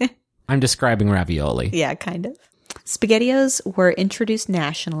one? I'm describing ravioli. Yeah, kind of. SpaghettiOs were introduced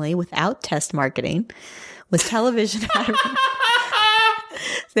nationally without test marketing, with television advertising.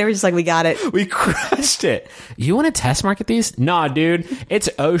 They were just like, we got it. We crushed it. You want to test market these? Nah, dude. It's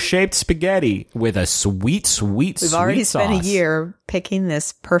O-shaped spaghetti with a sweet We've already sauce. spent a year picking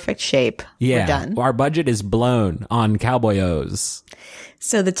this perfect shape. Yeah. We're done. Our budget is blown on Cowboy O's.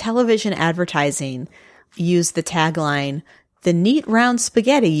 So the television advertising used the tagline, the neat round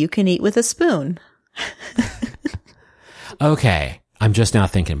spaghetti you can eat with a spoon. Okay. I'm just now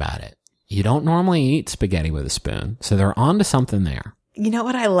thinking about it. You don't normally eat spaghetti with a spoon, so they're onto something there. You know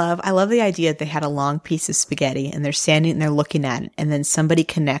what I love? I love the idea that they had a long piece of spaghetti and they're standing and they're looking at it, and then somebody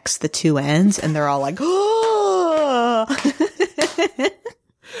connects the two ends and they're all like, oh!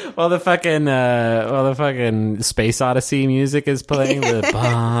 While the fucking Space Odyssey music is playing, the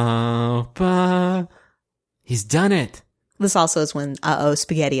ba, ba. He's done it. This also is when Uh-Oh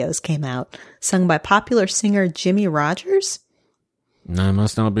SpaghettiOs came out, sung by popular singer Jimmy Rogers. I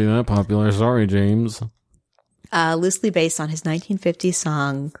must not be that popular. Sorry, James. Loosely based on his 1950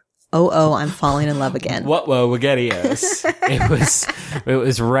 song, Oh, Oh, I'm Falling in Love Again. What, whoa, Waggettios. It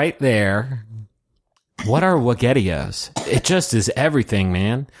was right there. What are Waggettios? It just is everything,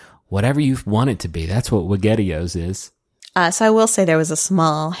 man. Whatever you want it to be. That's what Waggettios is. So I will say there was a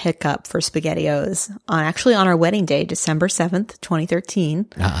small hiccup for SpaghettiOs on our wedding day, December 7th, 2013.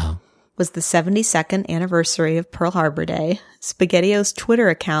 Uh-oh. Was the 72nd anniversary of Pearl Harbor Day. SpaghettiOs Twitter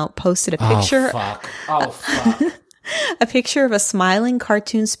account posted a picture. Oh, fuck. A picture of a smiling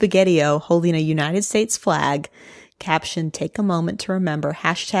cartoon SpaghettiO holding a United States flag, captioned, "Take a moment to remember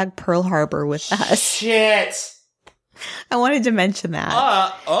 #Pearl Harbor with us." Shit. I wanted to mention that.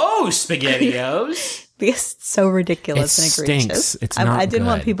 SpaghettiOs. Because it's so ridiculous It and egregious. stinks. It's not I didn't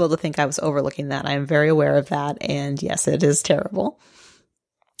want good. people to think I was overlooking that. I am very aware of that. And yes, it is terrible.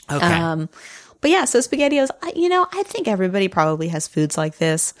 Okay. But yeah, so SpaghettiOs, I think everybody probably has foods like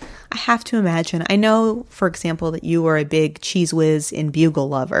this. I have to imagine. I know, for example, that you were a big Cheese Whiz and Bugle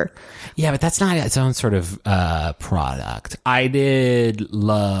lover. Yeah, but that's not its own sort of product. I did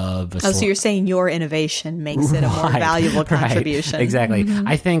love... So you're saying your innovation makes it a more valuable contribution. Right, exactly. Mm-hmm.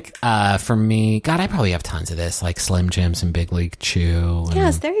 I think for me, God, I probably have tons of this, like Slim Jims and Big League Chew. And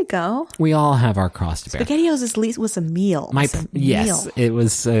Yes, there you go. we all have our cross to bear. SpaghettiOs at least was a meal. Yes, it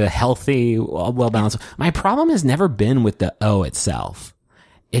was healthy, well balanced. My problem has never been with the O itself.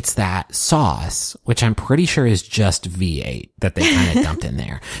 It's that sauce, which I'm pretty sure is just V8 that they kind of dumped in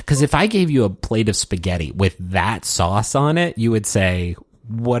there. Because if I gave you a plate of spaghetti with that sauce on it, you would say,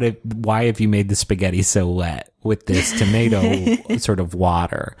 why have you made the spaghetti so wet with this tomato sort of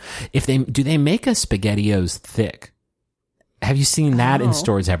water? Do they make a SpaghettiOs thick? Have you seen that in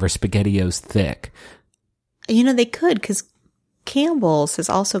stores ever? SpaghettiOs thick. They could, because Campbell's has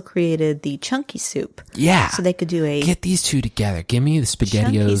also created the chunky soup. Yeah. So they could do Get these two together. Give me the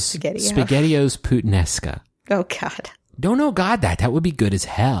SpaghettiOs. SpaghettiOs. SpaghettiOs puttanesca. Oh, God. Don't know God that. That would be good as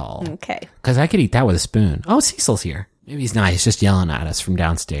hell. Okay. Because I could eat that with a spoon. Oh, Cecil's here. Maybe he's not. He's just yelling at us from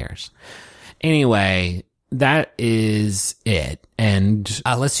downstairs. Anyway, that is it. And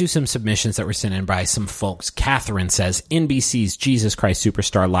let's do some submissions that were sent in by some folks. Catherine says, NBC's Jesus Christ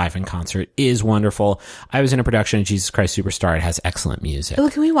Superstar live in concert is wonderful. I was in a production of Jesus Christ Superstar. It has excellent music.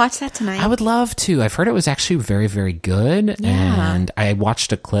 Oh, can we watch that tonight? I would love to. I've heard it was actually very, very good. Yeah. And I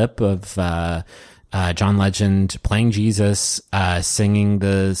watched a clip of John Legend playing Jesus, singing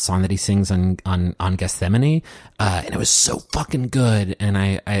the song that he sings on Gethsemane. And it was so fucking good. And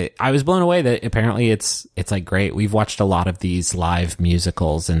I was blown away that apparently it's like great. We've watched a lot of these live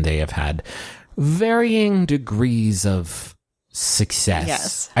musicals and they have had varying degrees of success.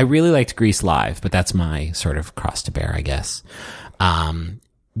 Yes. I really liked Grease Live, but that's my sort of cross to bear, I guess.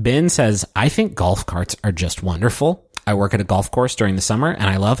 Ben says, I think golf carts are just wonderful. I work at a golf course during the summer, and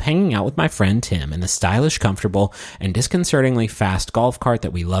I love hanging out with my friend Tim in the stylish, comfortable, and disconcertingly fast golf cart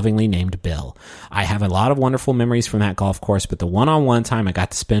that we lovingly named Bill. I have a lot of wonderful memories from that golf course, but the one-on-one time I got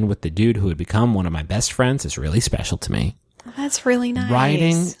to spend with the dude who had become one of my best friends is really special to me. That's really nice.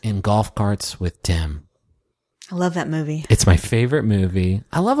 Riding in golf carts with Tim. I love that movie. It's my favorite movie.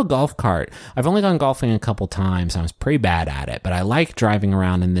 I love a golf cart. I've only gone golfing a couple times. I was pretty bad at it, but I like driving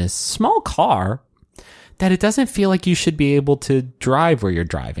around in this small car that it doesn't feel like you should be able to drive where you're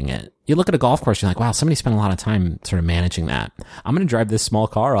driving it. You look at a golf course, you're like, wow, somebody spent a lot of time sort of managing that. I'm going to drive this small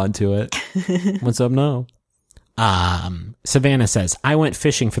car onto it. What's up now? Savannah says, I went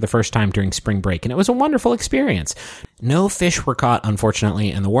fishing for the first time during spring break, and it was a wonderful experience. No fish were caught,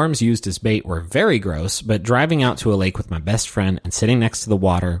 unfortunately, and the worms used as bait were very gross, but driving out to a lake with my best friend and sitting next to the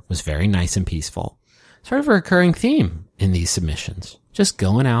water was very nice and peaceful. Sort of a recurring theme in these submissions. Just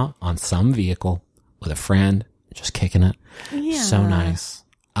going out on some vehicle with a friend, just kicking it. Yeah. So nice.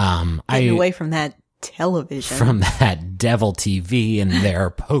 Getting away from that television. From that devil TV and their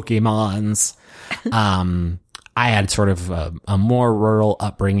Pokemons. I had sort of a more rural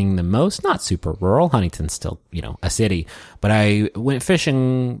upbringing than most. Not super rural. Huntington's still, a city. But I went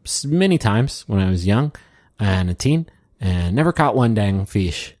fishing many times when I was young and a teen and never caught one dang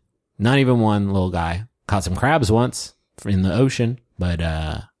fish. Not even one little guy. Caught some crabs once in the ocean, but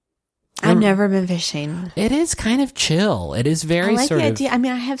I've never been fishing. It is kind of chill. It is very I like sort the of... idea. I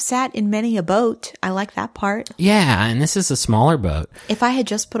mean, I have sat in many a boat. I like that part. Yeah, and this is a smaller boat. If I had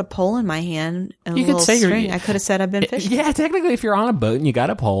just put a pole in my hand and You a could little say you're- string, I could have said I've been fishing. Yeah, technically, if you're on a boat and you got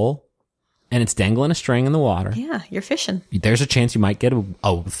a pole and it's dangling a string in the water, Yeah, you're fishing. there's a chance you might get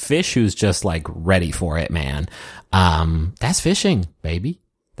a fish who's just like ready for it, man. That's fishing, baby.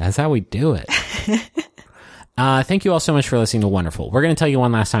 That's how we do it. Thank you all so much for listening to Wonderful. We're going to tell you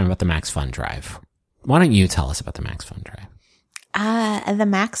one last time about the Max Fun Drive. Why don't you tell us about the Max Fun Drive? The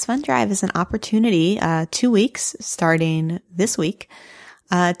Max Fun Drive is an opportunity, 2 weeks starting this week,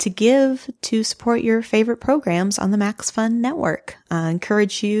 to give to support your favorite programs on the Max Fun Network.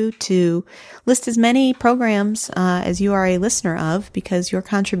 Encourage you to list as many programs as you are a listener of, because your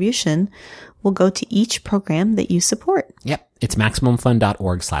contribution will go to each program that you support. Yep. It's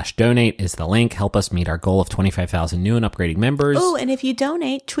MaximumFun.org/donate is the link. Help us meet our goal of 25,000 new and upgrading members. Oh, and if you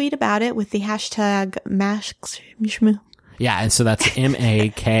donate, tweet about it with the hashtag MaxShmoo. Yeah, and so that's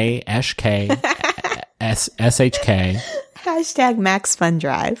MAKSHKSSHK. Hashtag Max Fun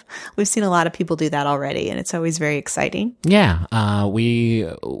Drive. We've seen a lot of people do that already, and it's always very exciting. Yeah, we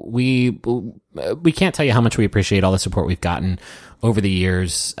can't tell you how much we appreciate all the support we've gotten over the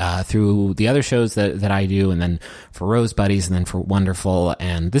years through the other shows that I do, and then for Rose Buddies, and then for Wonderful.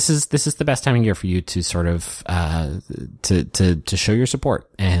 And this is the best time of year for you to sort of to show your support,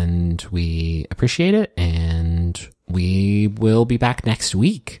 and we appreciate it. And we will be back next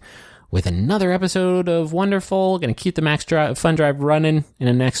week with another episode of Wonderful. Going to keep the Max Fun Drive running in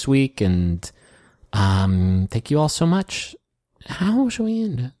the next week. And thank you all so much. How shall we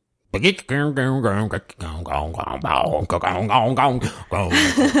end it? You're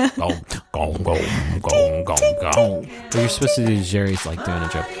supposed to do Jerry's like doing a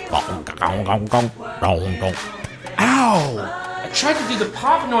joke. Ow! I tried to do the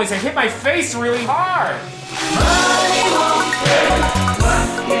pop noise. I hit my face really hard. Money won't pay, what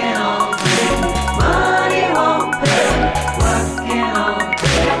can all pay? Money won't pay, what can all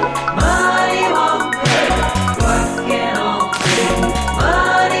pay? Money won't pay, what can all pay?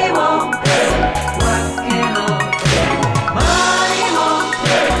 Money won't pay, what can all pay? Money won't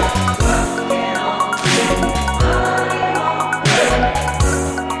pay, what can all pay? Money won't pay.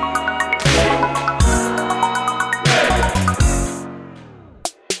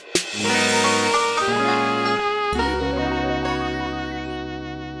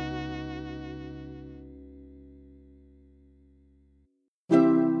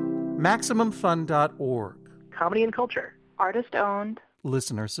 MaximumFun.org. Comedy and culture. Artist owned.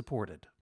 Listener supported.